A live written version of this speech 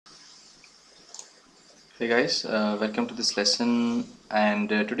Hey guys, welcome to this lesson, and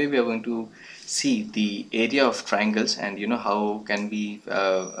today we are going to see the area of triangles and how can we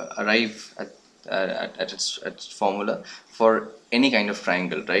arrive at its formula for any kind of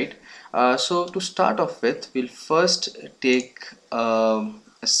triangle, right? So to start off with, we'll first take a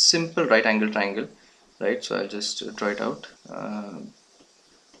simple right angle triangle, right? So I'll just draw it out,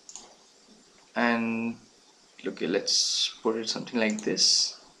 and okay, let's put it something like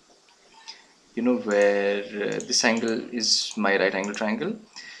this. Where this angle is my right angle triangle.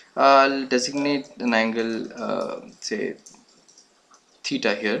 I'll designate an angle, say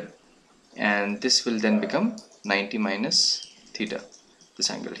theta here, and this will then become 90 minus theta,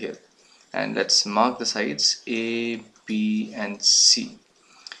 this angle here. And let's mark the sides A, B and C.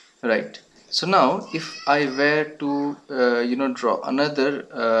 Right. So now if I were to draw another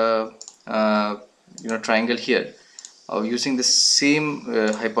triangle here using the same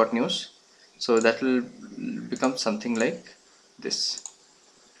hypotenuse, so that will become something like this,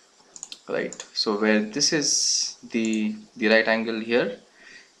 right? So where this is the right angle here,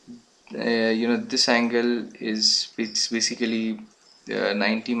 this angle is basically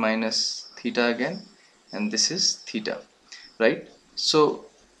 90 minus theta again, and this is theta, right? So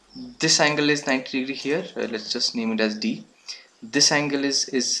this angle is 90 degree here. Let's just name it as D. This angle is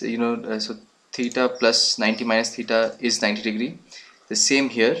so theta plus 90 minus theta is 90 degree. The same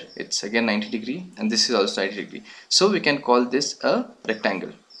here, it's again 90 degree, and this is also 90 degree. So we can call this a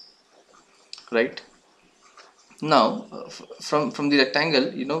rectangle, right? Now from the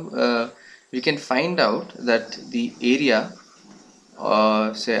rectangle, we can find out that the area,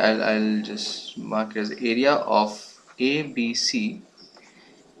 say I'll just mark it as area of ABC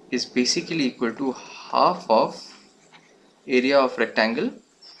is basically equal to half of area of rectangle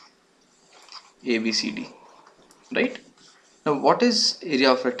ABCD, right? Now what is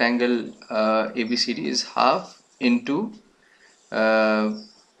area of rectangle ABCD is half into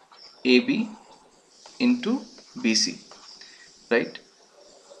AB into BC, right?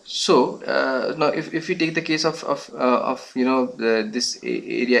 So now if we take the case of this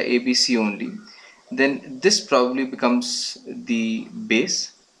area ABC only, then this probably becomes the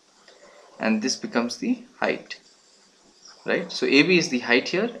base and this becomes the height, right? So AB is the height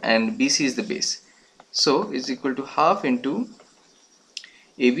here and BC is the base, so is equal to half into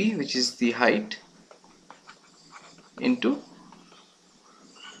AB, which is the height, into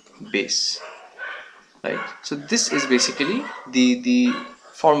base, right? So this is basically the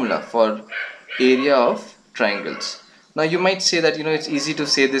formula for area of triangles. Now you might say that it's easy to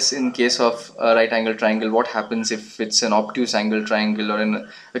say this in case of a right angle triangle. What happens if it's an obtuse angle triangle or an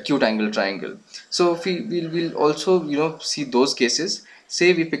acute angle triangle? So if we'll also see those cases.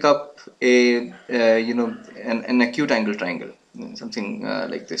 Say we pick up a an acute angle triangle, something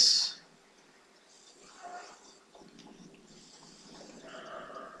like this,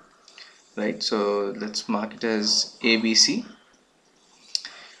 right? So let's mark it as ABC.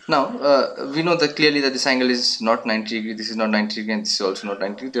 Now we know that clearly that this angle is not 90 degree, this is not 90 degree, and this is also not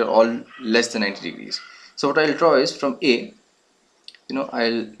 90 degree. They are all less than 90 degrees. So what I'll draw is from A,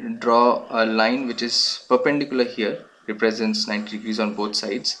 I'll draw a line which is perpendicular here, represents 90 degrees on both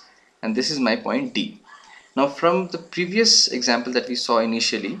sides, and this is my point D. Now from the previous example that we saw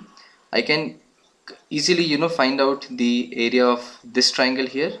initially, I can easily find out the area of this triangle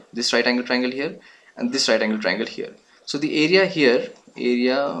here, this right angle triangle here, and this right angle triangle here. So the area here,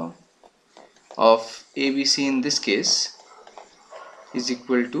 area of ABC in this case, is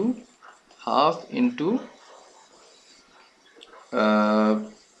equal to half into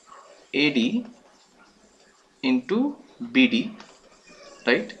AD into BD,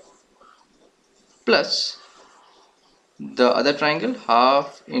 right, plus the other triangle,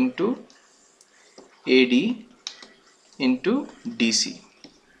 half into AD into DC.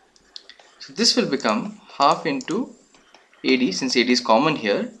 So this will become half into AD, since AD is common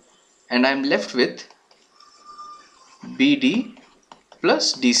here, and I'm left with BD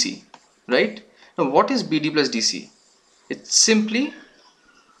plus DC, right? Now what is BD plus DC? It's simply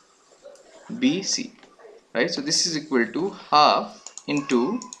BC, right? So this is equal to half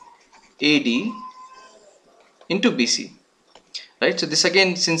into AD into BC, right? So this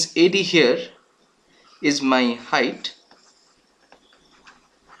again, since AD here is my height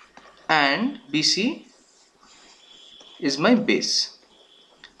and BC is my base.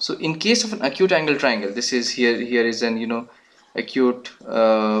 So in case of an acute angle triangle, this is here is an acute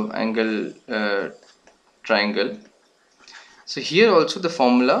angle triangle. So here also the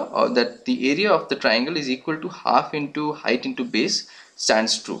formula that the area of the triangle is equal to half into height into base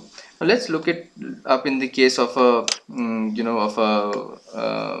stands true. Now let's look it up in the case of a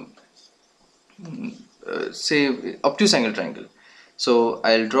say obtuse angle triangle. So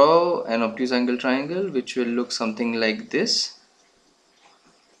I'll draw an obtuse angle triangle which will look something like this,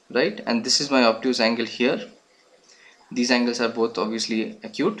 right? And this is my obtuse angle here. These angles are both obviously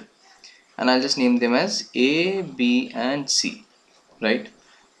acute, and I'll just name them as A, B and C, right?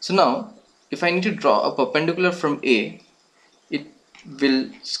 So now if I need to draw a perpendicular from A, it will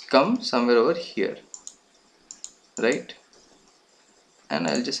come somewhere over here, right? And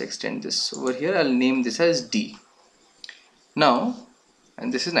I'll just extend this over here. I'll name this as D. Now,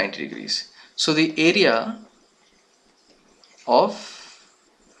 and this is 90 degrees. So the area of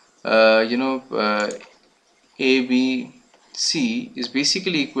ABC is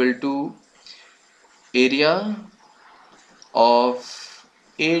basically equal to area of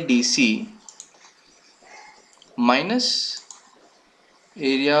ADC minus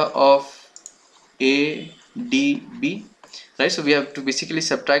area of ADB, right? So we have to basically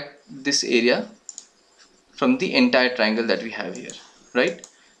subtract this area from the entire triangle that we have here, right?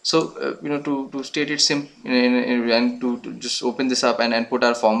 So to state it and to just open this up and put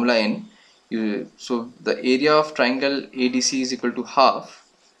our formula in, so the area of triangle ADC is equal to half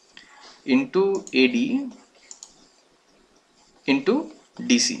into AD into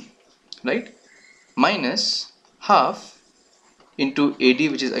DC, right, minus half into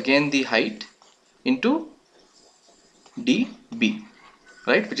AD, which is again the height, into DB,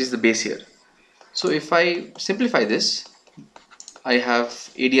 right, which is the base here. So if I simplify this, I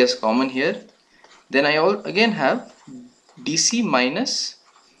have AD as common here, then I again have DC minus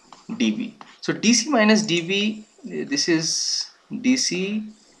DB. So DC minus DB, this is DC,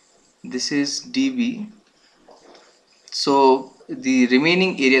 this is DB. So the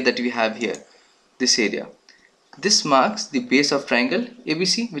remaining area that we have here, this area, this marks the base of triangle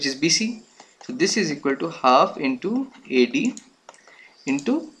ABC, which is BC. So this is equal to half into AD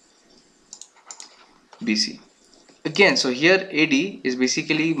into BC. Again, so here AD is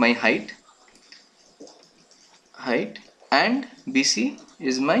basically my height, and BC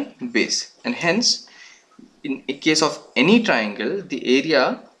is my base, and hence in a case of any triangle, the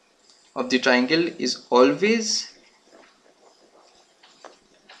area of the triangle is always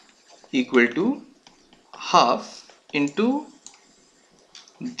equal to half into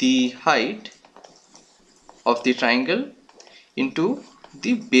the height of the triangle into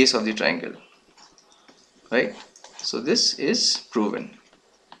the base of the triangle, right? So this is proven.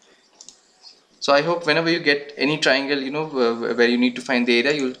 So I hope whenever you get any triangle, where you need to find the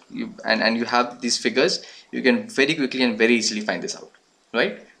area, and you have these figures, you can very quickly and very easily find this out,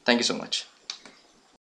 right? Thank you so much.